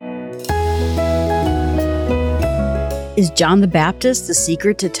Is John the Baptist the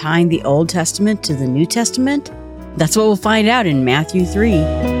secret to tying the Old Testament to the New Testament? That's what we'll find out in Matthew 3.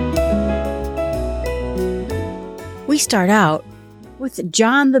 We start out with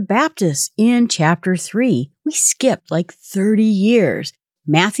John the Baptist in chapter 3. We skipped like 30 years.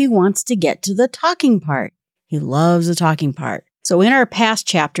 Matthew wants to get to the talking part. He loves the talking part. So in our past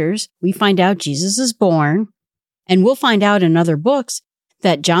chapters, we find out Jesus is born, and we'll find out in other books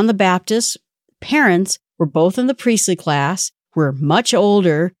that John the Baptist's parents were both in the priestly class, were much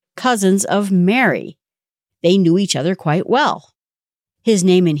older cousins of Mary. They knew each other quite well. His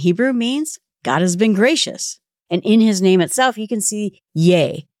name in Hebrew means God has been gracious. And in his name itself, you can see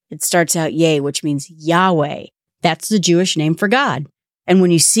Yeh. It starts out Yeh, which means Yahweh. That's the Jewish name for God. And when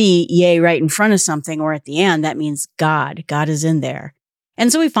you see Yeh right in front of something or at the end, that means God. God is in there.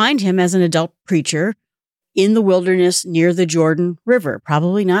 And so we find him as an adult preacher in the wilderness near the Jordan River,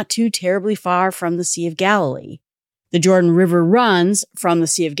 probably not too terribly far from the Sea of Galilee. The Jordan River runs from the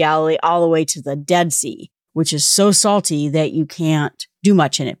Sea of Galilee all the way to the Dead Sea, which is so salty that you can't do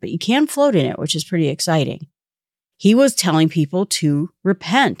much in it, but you can float in it, which is pretty exciting. He was telling people to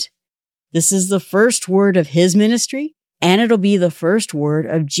repent. This is the first word of his ministry, and it'll be the first word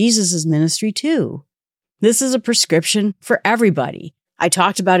of Jesus' ministry too. This is a prescription for everybody. I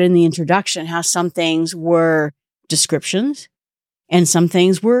talked about in the introduction how some things were descriptions and some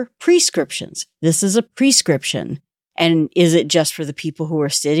things were prescriptions. This is a prescription. And is it just for the people who are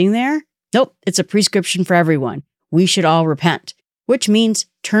sitting there? Nope, it's a prescription for everyone. We should all repent, which means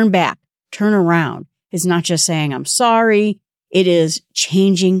turn back, turn around. It's not just saying, I'm sorry. It is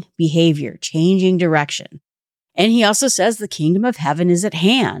changing behavior, changing direction. And he also says the kingdom of heaven is at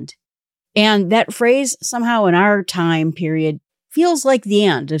hand. And that phrase somehow in our time period feels like the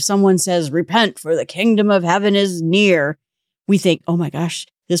end. If someone says, repent for the kingdom of heaven is near, we think, oh my gosh,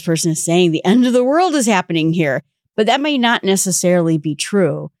 this person is saying the end of the world is happening here. But that may not necessarily be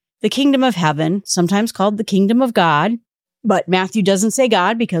true. The kingdom of heaven, sometimes called the kingdom of God, but Matthew doesn't say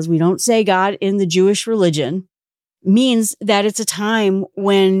God because we don't say God in the Jewish religion, means that it's a time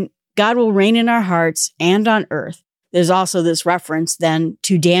when God will reign in our hearts and on earth. There's also this reference then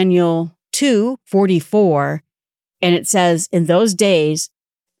to Daniel 2:44, and it says, in those days,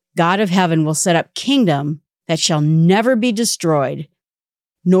 God of heaven will set up kingdom that shall never be destroyed,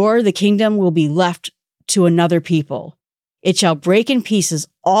 nor the kingdom will be left to another people. It shall break in pieces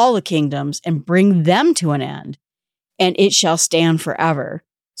all the kingdoms and bring them to an end, and it shall stand forever.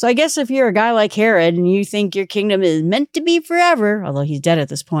 So I guess if you're a guy like Herod and you think your kingdom is meant to be forever, although he's dead at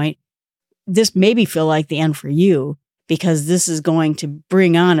this point, this maybe feel like the end for you, because this is going to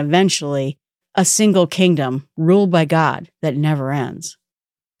bring on eventually a single kingdom ruled by God that never ends.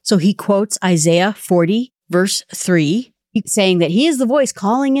 So he quotes Isaiah 40, verse 3, saying that he is the voice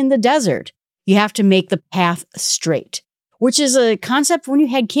calling in the desert. You have to make the path straight, which is a concept when you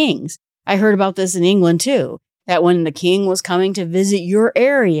had kings. I heard about this in England too, that when the king was coming to visit your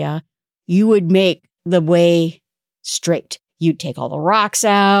area, you would make the way straight. You'd take all the rocks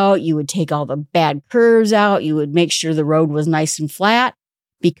out. You would take all the bad curves out. You would make sure the road was nice and flat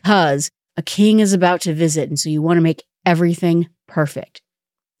because a king is about to visit. And so you want to make everything perfect.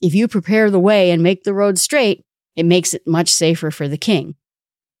 If you prepare the way and make the road straight, it makes it much safer for the king.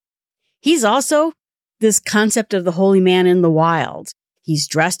 He's also this concept of the holy man in the wild. He's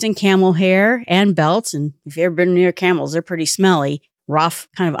dressed in camel hair and belts. And if you've ever been near camels, they're pretty smelly, rough,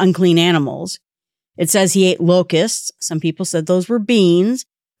 kind of unclean animals. It says he ate locusts. Some people said those were beans,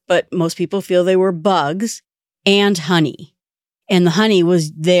 but most people feel they were bugs, and honey. And the honey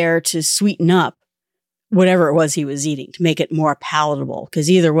was there to sweeten up whatever it was he was eating, to make it more palatable, because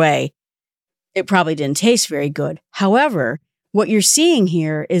either way, it probably didn't taste very good. However, what you're seeing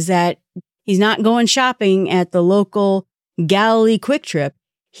here is that he's not going shopping at the local Galilee Quick Trip.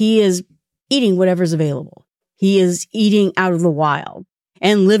 He is eating whatever's available. He is eating out of the wild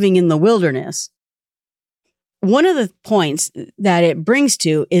and living in the wilderness. One of the points that it brings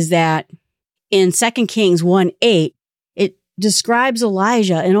to is that in 2 Kings 1:8, it describes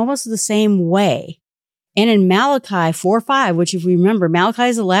Elijah in almost the same way. And in Malachi 4:5, which if we remember, Malachi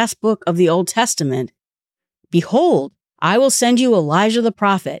is the last book of the Old Testament, behold, I will send you Elijah the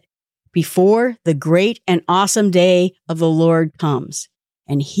prophet before the great and awesome day of the Lord comes.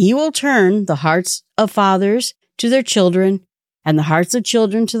 And he will turn the hearts of fathers to their children and the hearts of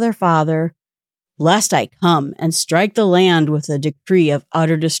children to their father, lest I come and strike the land with a decree of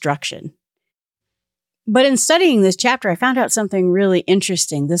utter destruction. But in studying this chapter, I found out something really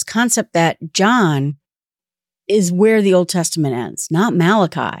interesting. This concept that John is where the Old Testament ends, not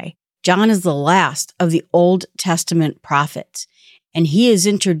Malachi. John is the last of the Old Testament prophets, and he is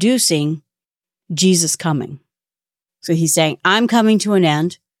introducing Jesus coming. So he's saying, I'm coming to an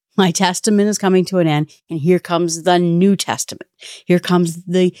end. My testament is coming to an end. And here comes the New Testament. Here comes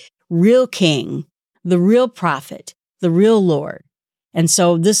the real king, the real prophet, the real Lord. And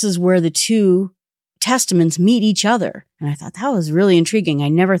so this is where the two testaments meet each other. And I thought that was really intriguing. I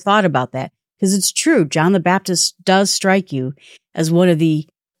never thought about that because it's true. John the Baptist does strike you as one of the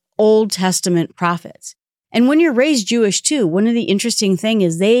Old Testament prophets. And when you're raised Jewish too, one of the interesting things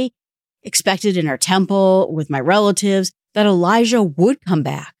is they expected in our temple with my relatives that Elijah would come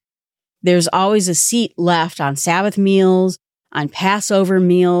back. There's always a seat left on Sabbath meals, on Passover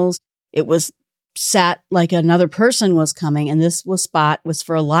meals. It was set like another person was coming, and this spot was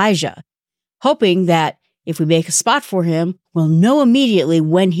for Elijah, hoping that if we make a spot for him, we'll know immediately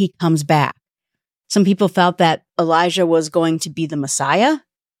when he comes back. Some people felt that Elijah was going to be the Messiah,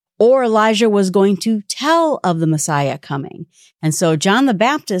 or Elijah was going to tell of the Messiah coming. And so John the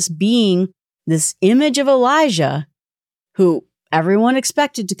Baptist, being this image of Elijah, who everyone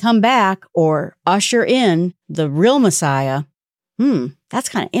expected to come back or usher in the real Messiah, that's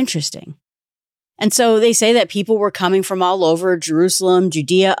kind of interesting. And so they say that people were coming from all over Jerusalem,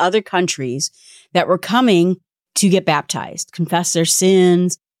 Judea, other countries that were coming to get baptized, confess their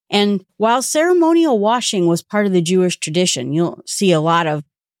sins. And while ceremonial washing was part of the Jewish tradition, you'll see a lot of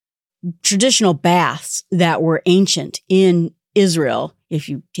traditional baths that were ancient in Israel. If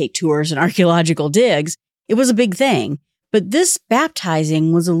you take tours and archaeological digs, it was a big thing. But this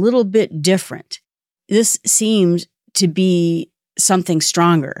baptizing was a little bit different. This seemed to be something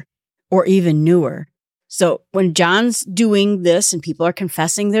stronger or even newer. So when John's doing this and people are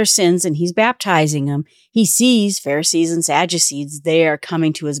confessing their sins and he's baptizing them, he sees Pharisees and Sadducees there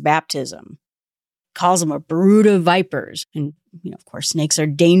coming to his baptism. Calls them a brood of vipers. And, of course, snakes are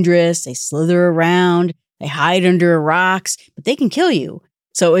dangerous. They slither around. They hide under rocks, but they can kill you.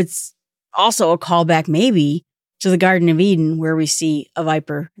 So it's also a callback maybe to the Garden of Eden, where we see a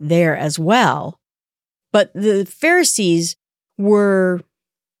viper there as well. But the Pharisees were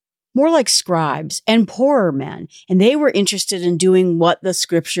more like scribes and poorer men, and they were interested in doing what the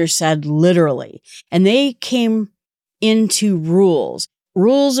scripture said literally. And they came into rules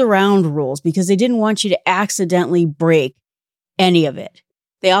around rules, because they didn't want you to accidentally break any of it.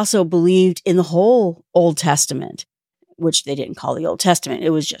 They also believed in the whole Old Testament, which they didn't call the Old Testament.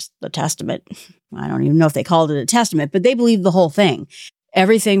 It was just the Testament. I don't even know if they called it a testament, but they believed the whole thing.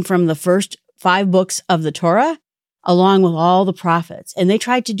 Everything from the first 5 books of the Torah, along with all the prophets. And they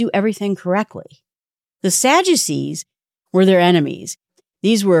tried to do everything correctly. The Sadducees were their enemies.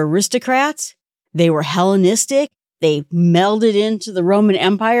 These were aristocrats. They were Hellenistic. They melded into the Roman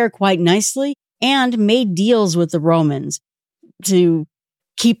Empire quite nicely and made deals with the Romans to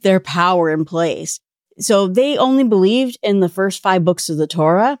keep their power in place. So they only believed in the first 5 books of the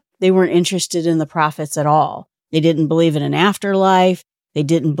Torah. They weren't interested in the prophets at all. They didn't believe in an afterlife. They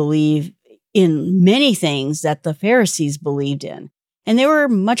didn't believe in many things that the Pharisees believed in. And they were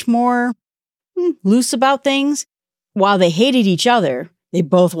much more loose about things. While they hated each other, they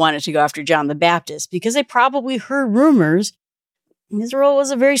both wanted to go after John the Baptist because they probably heard rumors. Israel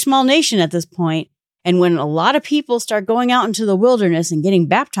was a very small nation at this point. And when a lot of people start going out into the wilderness and getting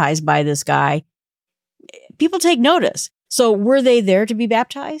baptized by this guy, people take notice. So were they there to be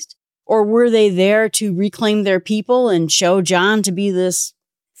baptized? Or were they there to reclaim their people and show John to be this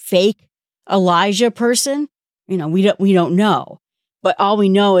fake Elijah person? We don't know. But all we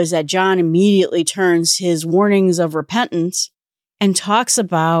know is that John immediately turns his warnings of repentance and talks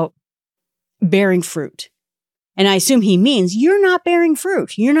about bearing fruit. And I assume he means you're not bearing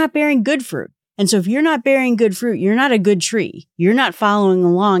fruit. You're not bearing good fruit. And so if you're not bearing good fruit, you're not a good tree. You're not following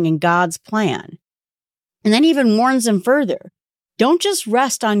along in God's plan. And then even warns them further. Don't just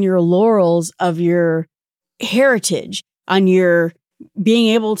rest on your laurels of your heritage, on your being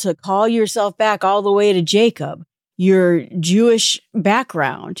able to call yourself back all the way to Jacob, your Jewish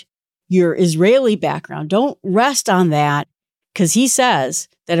background, your Israeli background. Don't rest on that, because he says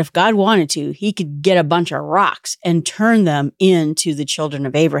that if God wanted to, he could get a bunch of rocks and turn them into the children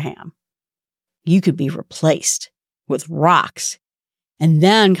of Abraham. You could be replaced with rocks. And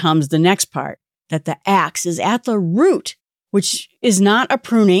then comes the next part, that the axe is at the root, which is not a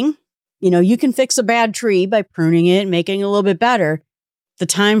pruning. You can fix a bad tree by pruning it, making it a little bit better. The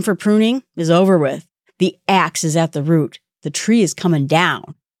time for pruning is over with. The axe is at the root. The tree is coming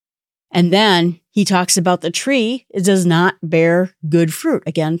down. And then he talks about the tree. It does not bear good fruit.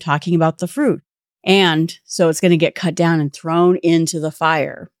 Again, talking about the fruit. And so it's going to get cut down and thrown into the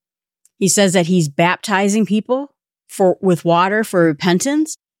fire. He says that he's baptizing people with water for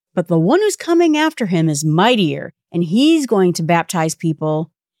repentance, but the one who's coming after him is mightier, and he's going to baptize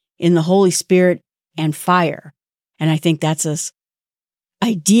people in the Holy Spirit and fire. And I think that's this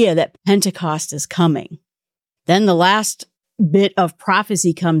idea that Pentecost is coming. Then the last bit of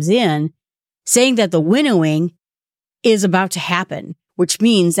prophecy comes in saying that the winnowing is about to happen, which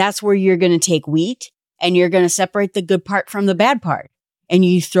means that's where you're going to take wheat and you're going to separate the good part from the bad part. And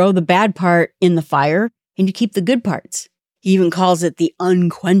you throw the bad part in the fire and you keep the good parts. He even calls it the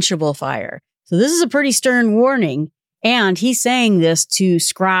unquenchable fire. So this is a pretty stern warning. And he's saying this to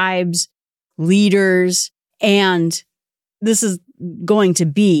scribes, leaders, and this is going to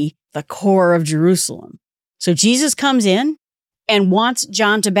be the core of Jerusalem. So Jesus comes in and wants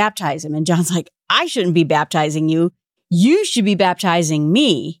John to baptize him. And John's like, I shouldn't be baptizing you. You should be baptizing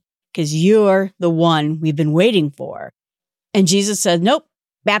me because you're the one we've been waiting for. And Jesus said, nope,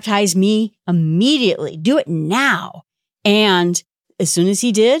 baptize me immediately. Do it now. And as soon as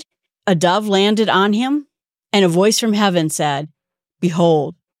he did, a dove landed on him and a voice from heaven said,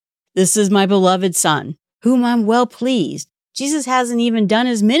 behold, this is my beloved son, whom I'm well pleased. Jesus hasn't even done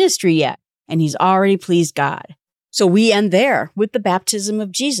his ministry yet, and he's already pleased God. So we end there with the baptism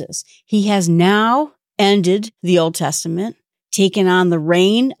of Jesus. He has now ended the Old Testament, taken on the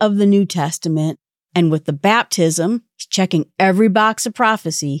reign of the New Testament, and with the baptism, he's checking every box of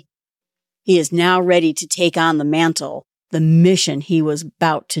prophecy. He is now ready to take on the mantle, the mission he was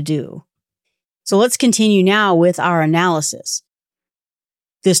about to do. So let's continue now with our analysis.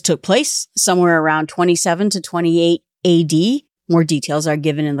 This took place somewhere around 27 to 28 AD. More details are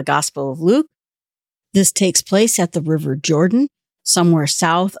given in the Gospel of Luke. This takes place at the River Jordan, somewhere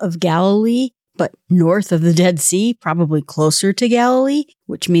south of Galilee, but north of the Dead Sea, probably closer to Galilee,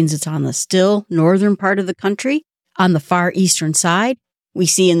 which means it's on the still northern part of the country. On the far eastern side, we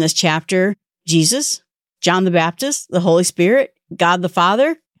see in this chapter Jesus, John the Baptist, the Holy Spirit, God the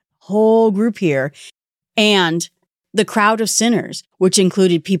Father, whole group here, and the crowd of sinners, which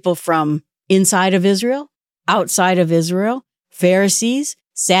included people from inside of Israel, outside of Israel, Pharisees,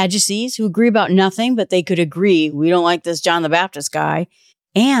 Sadducees, who agree about nothing, but they could agree, we don't like this John the Baptist guy.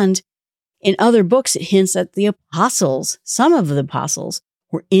 And in other books, it hints that the apostles, some of the apostles,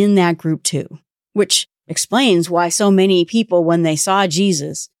 were in that group too, which explains why so many people, when they saw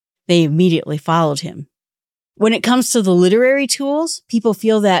Jesus, they immediately followed him. When it comes to the literary tools, people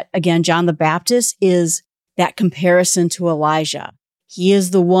feel that, again, John the Baptist is that comparison to Elijah. He is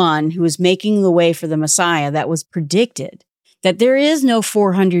the one who is making the way for the Messiah that was predicted, that there is no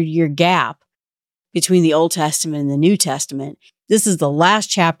 400-year gap between the Old Testament and the New Testament. This is the last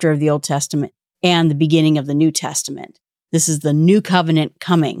chapter of the Old Testament and the beginning of the New Testament. This is the new covenant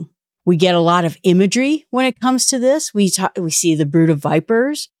coming. We get a lot of imagery when it comes to this. We see the brood of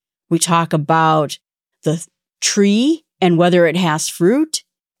vipers. We talk about the tree and whether it has fruit,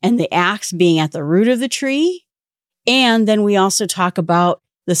 and the axe being at the root of the tree. And then we also talk about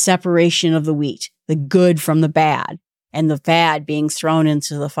the separation of the wheat, the good from the bad, and the bad being thrown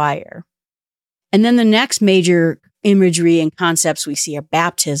into the fire. And then the next major imagery and concepts we see are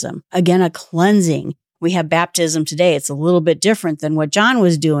baptism. Again, a cleansing. We have baptism today. It's a little bit different than what John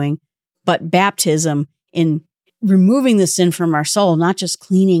was doing, but baptism in removing the sin from our soul, not just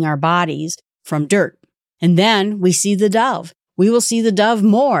cleaning our bodies from dirt. And then we see the dove. We will see the dove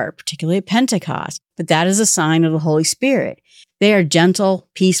more, particularly at Pentecost, but that is a sign of the Holy Spirit. They are gentle,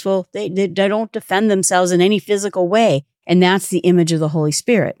 peaceful. They don't defend themselves in any physical way. And that's the image of the Holy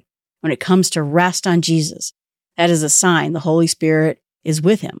Spirit. When it comes to rest on Jesus, that is a sign the Holy Spirit is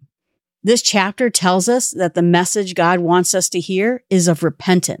with him. This chapter tells us that the message God wants us to hear is of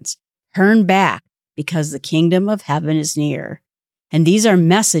repentance. Turn back because the kingdom of heaven is near. And these are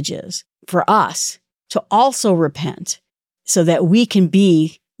messages for us to also repent so that we can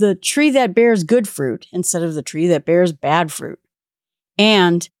be the tree that bears good fruit instead of the tree that bears bad fruit.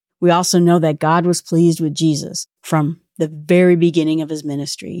 And we also know that God was pleased with Jesus from the very beginning of his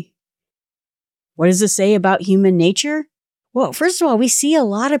ministry. What does it say about human nature? Well, first of all, we see a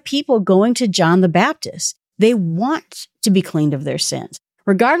lot of people going to John the Baptist. They want to be cleaned of their sins,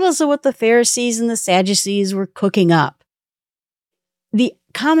 regardless of what the Pharisees and the Sadducees were cooking up. The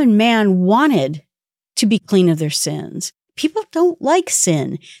common man wanted to be clean of their sins. People don't like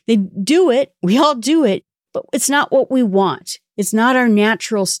sin. They do it. We all do it, but it's not what we want. It's not our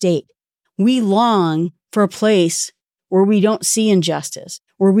natural state. We long for a place where we don't see injustice,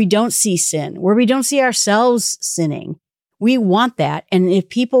 where we don't see sin, where we don't see ourselves sinning. We want that. And if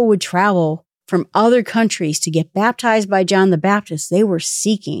people would travel from other countries to get baptized by John the Baptist, they were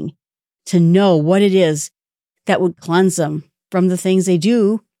seeking to know what it is that would cleanse them from the things they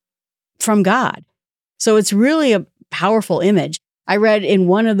do from God. So it's really a powerful image. I read in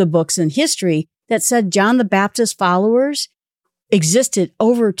one of the books in history that said John the Baptist followers existed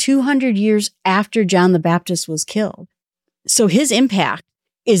over 200 years after John the Baptist was killed. So his impact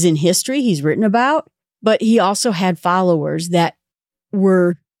is in history, he's written about, but he also had followers that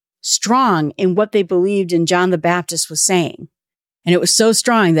were strong in what they believed in John the Baptist was saying. And it was so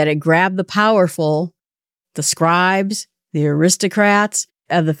strong that it grabbed the powerful, the scribes, the aristocrats,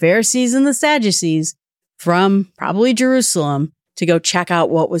 of the Pharisees and the Sadducees from probably Jerusalem to go check out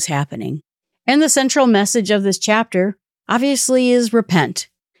what was happening. And the central message of this chapter obviously is repent,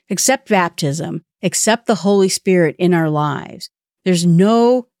 accept baptism, accept the Holy Spirit in our lives. There's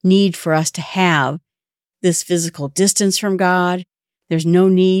no need for us to have this physical distance from God. There's no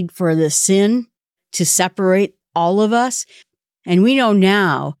need for the sin to separate all of us. And we know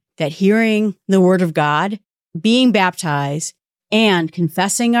now that hearing the word of God, being baptized, and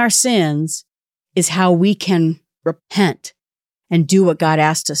confessing our sins is how we can repent and do what God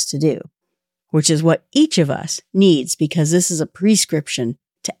asked us to do, which is what each of us needs because this is a prescription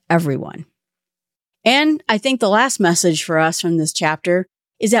to everyone. And I think the last message for us from this chapter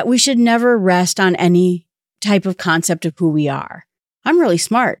is that we should never rest on any type of concept of who we are. I'm really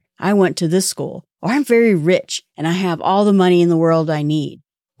smart. I went to this school. Or I'm very rich and I have all the money in the world I need.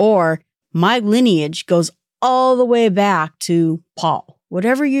 Or my lineage goes all the way back to Paul.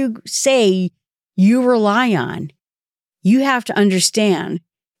 Whatever you say you rely on, you have to understand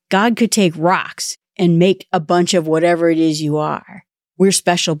God could take rocks and make a bunch of whatever it is you are. We're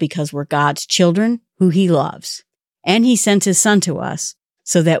special because we're God's children who he loves. And he sent his son to us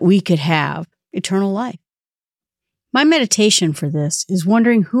so that we could have eternal life. My meditation for this is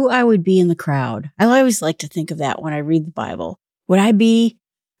wondering who I would be in the crowd. I always like to think of that when I read the Bible. Would I be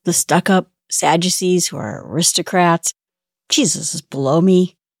the stuck-up Sadducees who are aristocrats? Jesus is below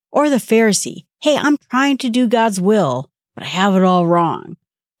me. Or the Pharisee? Hey, I'm trying to do God's will, but I have it all wrong.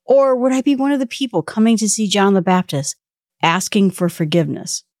 Or would I be one of the people coming to see John the Baptist, asking for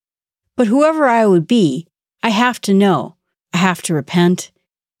forgiveness? But whoever I would be, I have to know. I have to repent.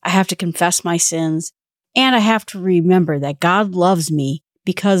 I have to confess my sins. And I have to remember that God loves me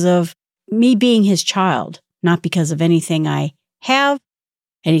because of me being his child, not because of anything I have,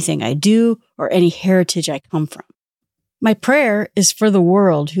 anything I do, or any heritage I come from. My prayer is for the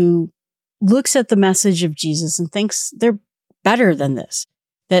world who looks at the message of Jesus and thinks they're better than this,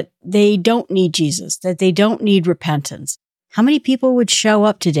 that they don't need Jesus, that they don't need repentance. How many people would show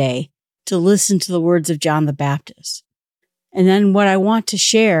up today to listen to the words of John the Baptist? And then what I want to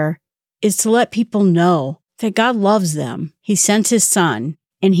share is to let people know that God loves them. He sent his son,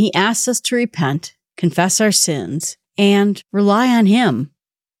 and he asks us to repent, confess our sins, and rely on him.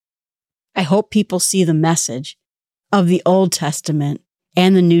 I hope people see the message of the Old Testament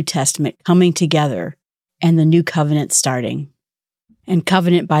and the New Testament coming together and the new covenant starting. And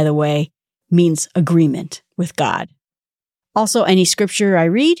covenant, by the way, means agreement with God. Also, any scripture I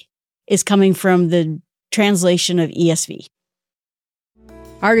read is coming from the translation of ESV. All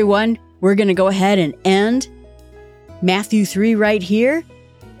right, everyone, we're going to go ahead and end Matthew 3 right here.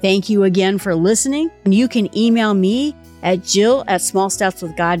 Thank you again for listening. You can email me at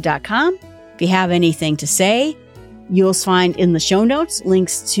jill@smallstepswithgod.com. If you have anything to say, you'll find in the show notes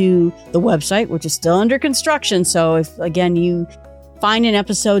links to the website, which is still under construction. So if, again, you find an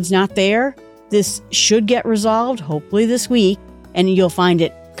episode's not there, this should get resolved, hopefully this week, and you'll find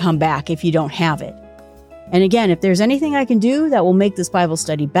it come back if you don't have it. And again, if there's anything I can do that will make this Bible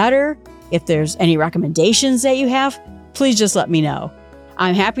study better, if there's any recommendations that you have, please just let me know.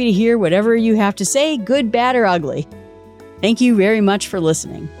 I'm happy to hear whatever you have to say, good, bad, or ugly. Thank you very much for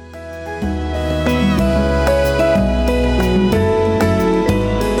listening.